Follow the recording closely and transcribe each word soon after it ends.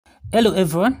Hello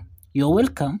everyone, you're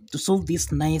welcome to solve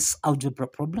this nice algebra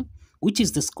problem, which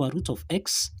is the square root of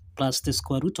x plus the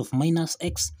square root of minus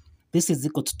x. This is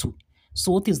equal to 2.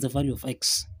 So what is the value of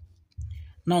x?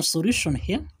 Now solution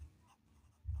here,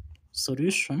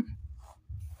 solution.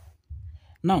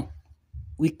 Now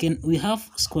we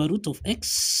have square root of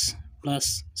x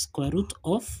plus square root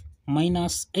of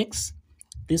minus x.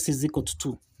 This is equal to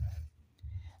 2.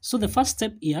 So the first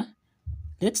step here,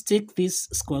 let's take this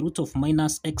square root of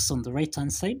minus x on the right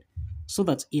hand side, so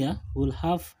that here we'll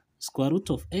have square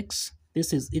root of x.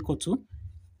 This is equal to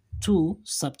 2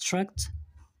 subtract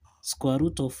square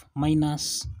root of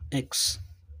minus x.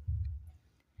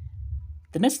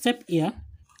 The next step here,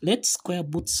 let's square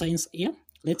both signs here.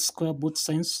 Let's square both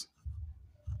signs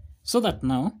so that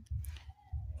now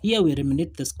here we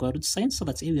eliminate the square root sign, so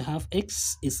that here we have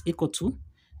x is equal to,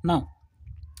 now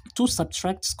 2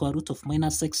 subtract square root of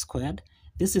minus x squared.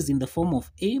 This is in the form of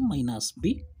a minus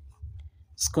b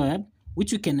squared,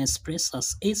 which we can express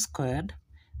as a squared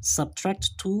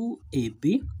subtract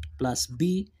 2ab plus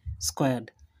b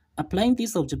squared. Applying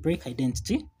this algebraic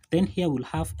identity, then here we'll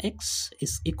have x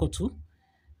is equal to,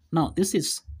 now this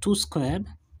is 2 squared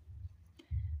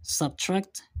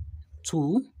subtract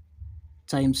 2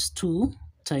 times 2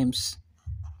 times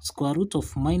square root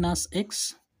of minus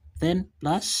x, then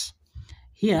plus,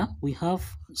 here we have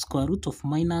square root of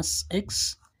minus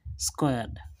x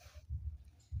squared.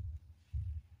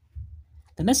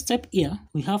 The next step here,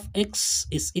 we have x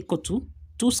is equal to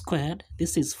 2 squared,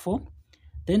 this is 4,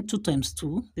 then 2 times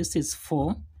 2, this is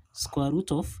 4, square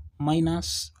root of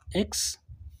minus x.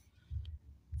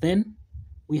 Then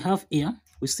we have here,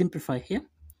 we simplify here,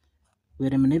 we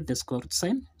eliminate the square root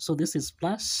sign, so this is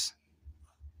plus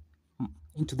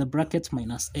into the bracket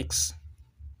minus x.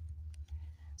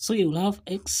 So you will have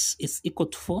x is equal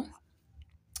to 4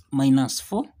 minus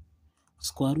 4,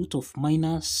 square root of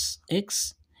minus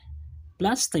x,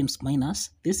 plus times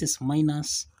minus, this is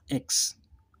minus x.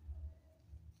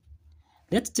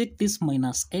 Let's take this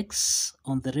minus x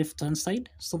on the left hand side,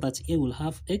 so that here we'll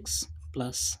have x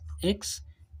plus x.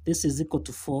 This is equal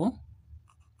to 4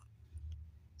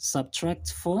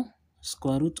 subtract 4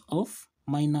 square root of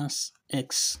minus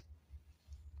x.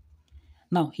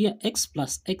 Now here x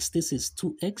plus x, this is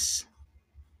 2x.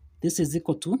 This is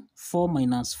equal to 4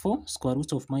 minus 4 square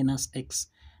root of minus x.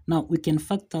 Now we can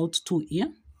factor out 2 here,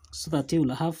 so that you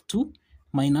will have 2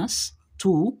 minus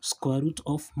 2 square root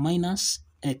of minus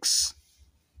x.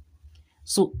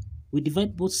 So we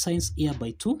divide both signs here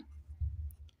by 2,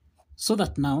 so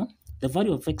that now the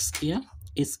value of x here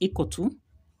is equal to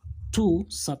 2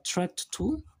 subtract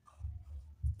 2,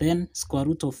 then square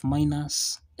root of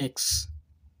minus x.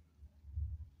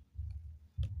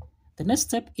 The next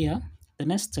step here,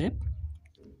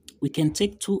 we can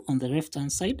take 2 on the left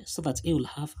hand side, so that it will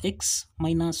have x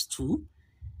minus 2.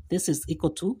 This is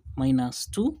equal to minus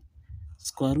 2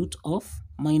 square root of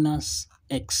minus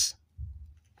x.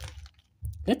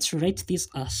 Let's write this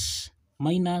as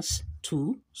minus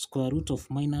 2 square root of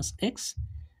minus x.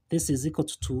 This is equal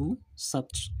to 2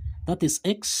 that is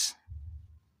x.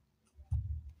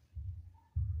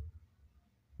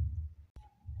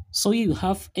 So here you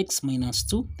have x minus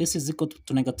 2. This is equal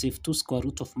to negative 2 square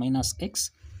root of minus x.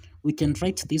 We can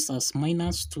write this as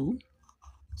minus 2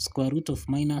 square root of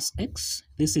minus x.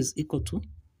 This is equal to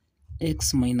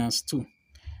x minus 2.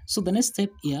 So the next step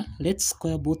here, let's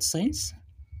square both sides.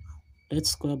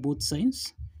 Let's square both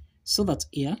sides, so that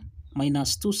here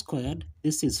minus 2 squared,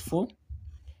 this is 4,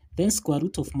 then square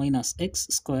root of minus x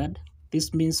squared.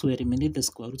 This means we eliminate the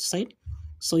square root side,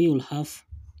 so you will have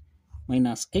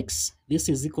minus x. This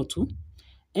is equal to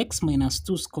x minus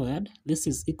 2 squared. This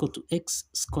is equal to x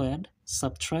squared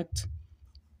subtract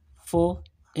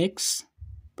 4x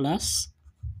plus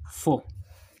 4.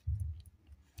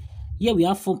 Here we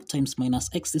have 4 times minus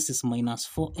x. This is minus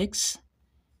 4x.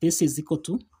 This is equal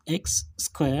to x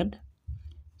squared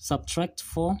subtract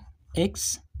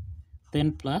 4x,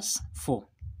 then plus 4.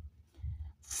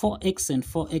 4x and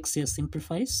 4x here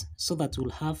simplifies, so that we'll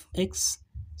have x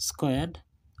squared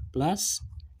plus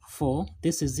 4.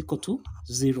 This is equal to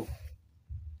 0.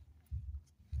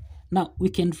 Now we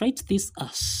can write this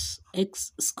as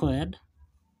x squared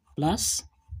plus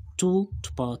 2 to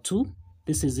the power 2.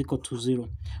 This is equal to 0.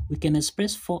 We can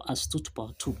express 4 as 2 to the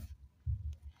power 2.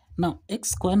 Now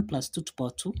x squared plus 2 to the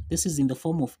power 2, this is in the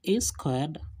form of a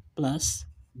squared plus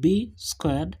b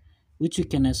squared, which we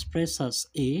can express as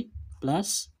a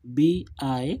plus bi,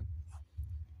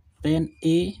 then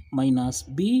a minus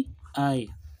bi.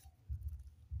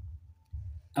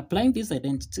 Applying this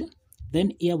identity,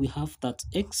 then here we have that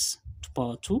x to the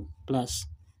power 2 plus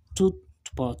 2 to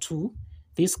the power 2.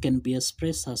 This can be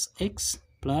expressed as x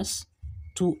plus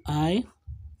 2i.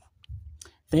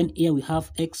 Then here we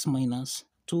have x minus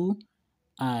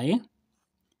 2i.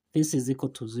 This is equal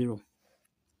to 0.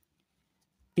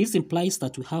 This implies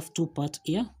that we have two parts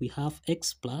here. We have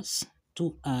x plus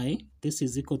 2i. This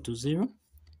is equal to 0.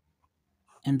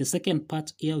 And the second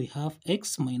part here we have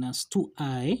x minus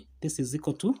 2i. This is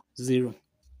equal to 0.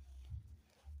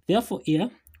 Therefore here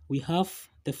we have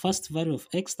the first value of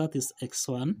x, that is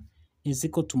x1, is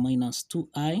equal to minus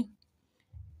 2i.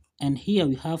 And here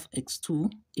we have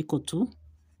x2 equal to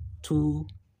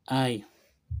 2i.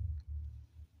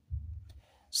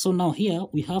 So now here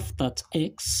we have that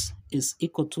x is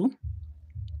equal to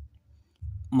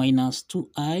minus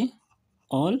 2i,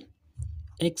 or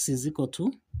x is equal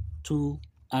to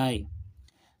 2i.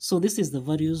 So this is the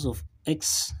values of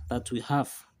x that we have.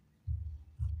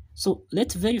 So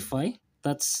let's verify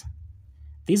that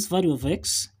this value of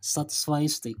x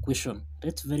satisfies the equation.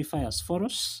 Let's verify as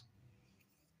follows.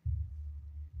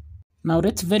 Now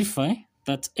let's verify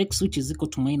that x, which is equal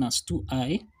to minus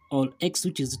 2i, or x,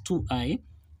 which is 2i,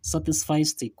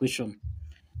 satisfies the equation.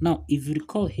 Now, if you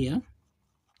recall here,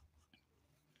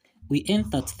 we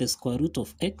end that the square root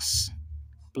of x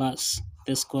plus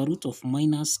the square root of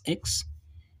minus x,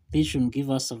 this should give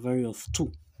us a value of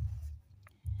 2.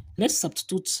 Let's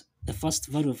substitute the first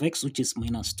value of x, which is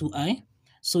minus 2i.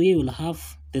 So here we'll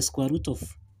have the square root of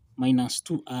minus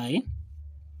 2i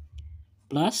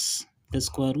plus the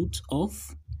square root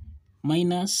of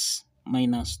minus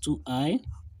 2i.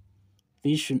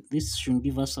 This should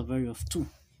give us a value of 2.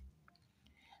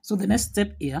 So the next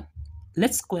step here,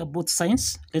 let's square both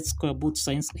signs. Let's square both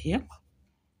signs here.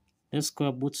 Let's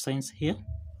square both signs here.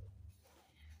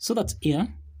 So that here,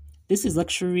 this is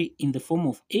actually in the form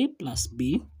of a plus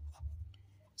b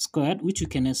squared, which you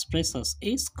can express as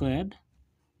a squared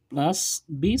plus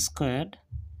b squared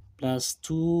plus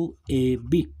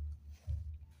 2ab.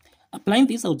 Applying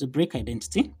this algebraic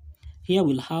identity, here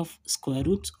we'll have square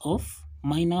root of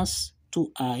minus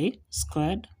 2i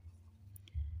squared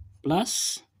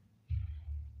plus,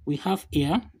 we have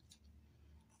here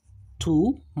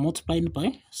 2 multiplied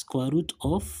by square root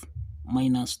of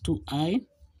minus 2i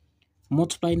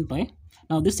multiplied by,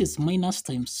 now this is minus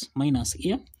times minus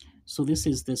here, so this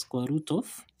is the square root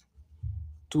of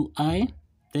 2i,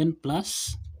 then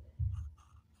plus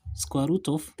square root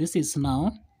of, this is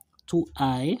now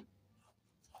 2i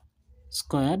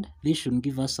squared. This should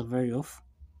give us a value of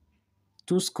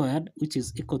 2 squared, which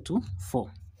is equal to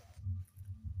 4.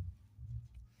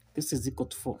 This is equal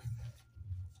to 4.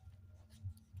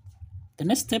 The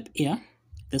next step here,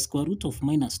 the square root of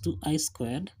minus 2i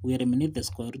squared, we eliminate the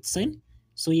square root sign.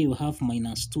 So here we have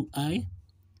minus 2i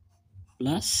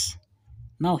plus,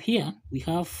 now here we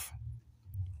have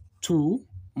 2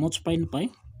 multiplied by,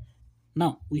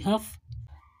 now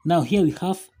here we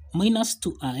have minus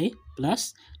 2i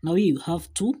plus, now here you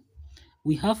have 2,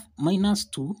 we have minus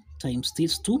 2 times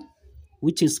this 2,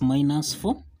 which is minus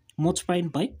 4,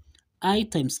 multiplied by I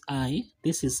times I,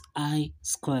 this is I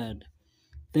squared.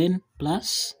 Then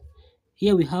plus,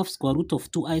 here we have square root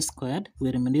of 2i squared, we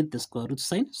eliminate the square root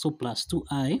sign, so plus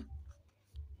 2i,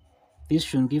 this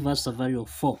should give us a value of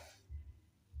 4.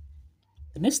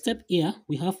 The next step here,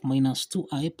 we have minus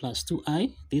 2i plus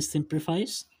 2i, this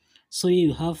simplifies, so here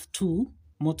you have 2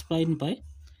 multiplied by,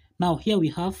 now here we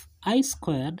have I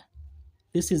squared,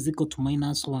 this is equal to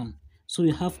minus 1, so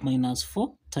we have minus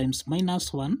 4 times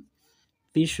minus 1,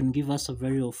 this should give us a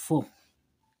value of 4.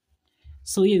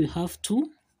 So here we have 2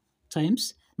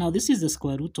 times, now this is the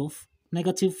square root of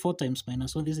negative 4 times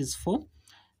minus 1, this is 4,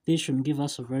 this should give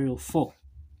us a value of 4.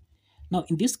 Now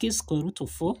in this case, square root of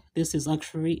 4, this is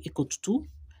actually equal to 2,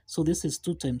 so this is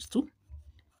 2 times 2,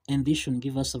 and this should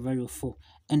give us a value of 4.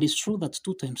 And it's true that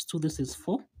 2 times 2, this is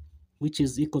 4, which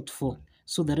is equal to 4.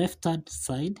 So the left hand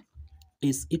side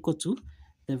is equal to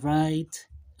the right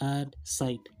hand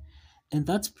side. And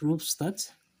that proves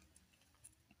that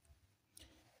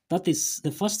is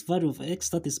the first value of x,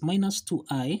 that is minus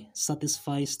 2i,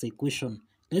 satisfies the equation.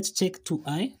 Let's check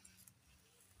 2i.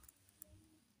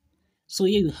 So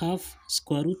here you have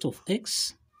square root of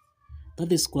x,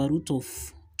 that is square root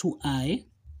of 2i,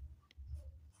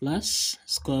 plus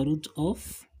square root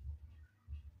of,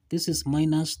 this is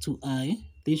minus 2i,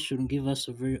 this should give us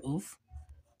a value of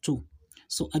 2.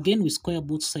 So again, we square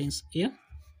both signs here.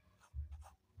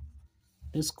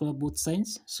 Let's square both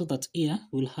signs, so that here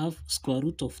we'll have square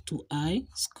root of 2i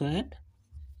squared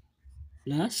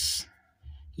plus,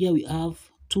 here we have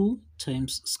 2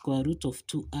 times square root of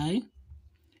 2i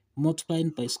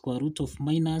multiplied by square root of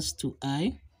minus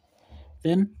 2i,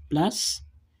 then plus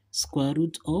square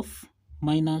root of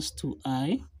minus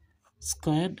 2i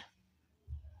squared,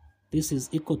 this is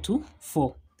equal to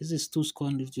 4. This is 2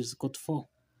 squared, which is equal to 4.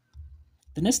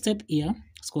 The next step here,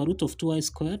 square root of 2i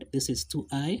squared, this is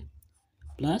 2i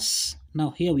plus, now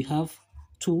here we have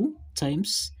 2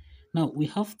 times, now we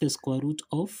have the square root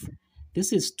of,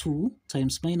 this is 2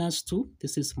 times minus 2,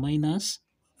 this is minus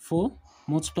 4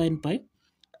 multiplied by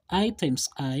I times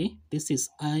I, this is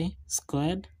I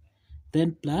squared,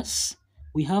 then plus,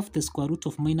 we have the square root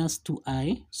of minus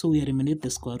 2i, so we eliminate the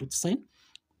square root sign,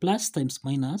 plus times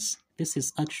minus, this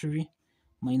is actually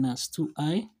minus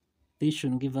 2i, this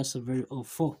should give us a value of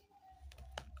 4.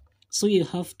 So you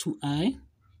have 2i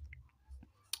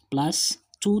plus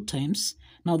 2 times,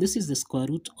 now this is the square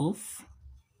root of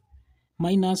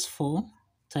minus 4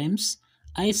 times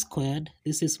I squared,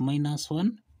 this is minus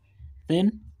 1,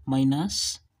 then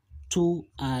minus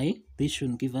 2i, this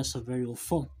should give us a value of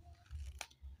 4.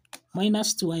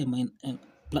 Minus 2i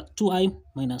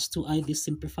minus 2i, this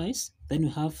simplifies, then we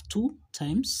have 2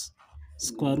 times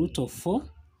square root of 4,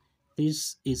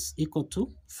 this is equal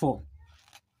to 4.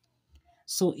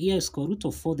 So here square root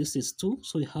of 4, this is 2,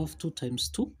 so we have 2 times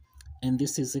 2, and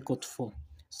this is equal to 4.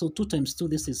 So 2 times 2,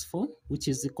 this is 4, which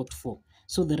is equal to 4.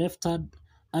 So the left hand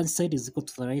side is equal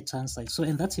to the right hand side. So,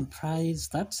 and that implies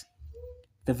that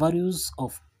the values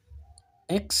of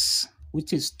x,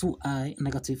 which is 2i,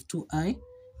 negative 2i,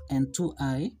 and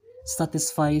 2i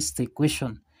satisfies the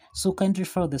equation. So kindly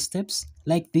follow the steps,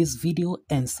 like this video,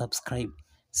 and subscribe.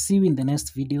 See you in the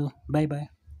next video. Bye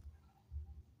bye.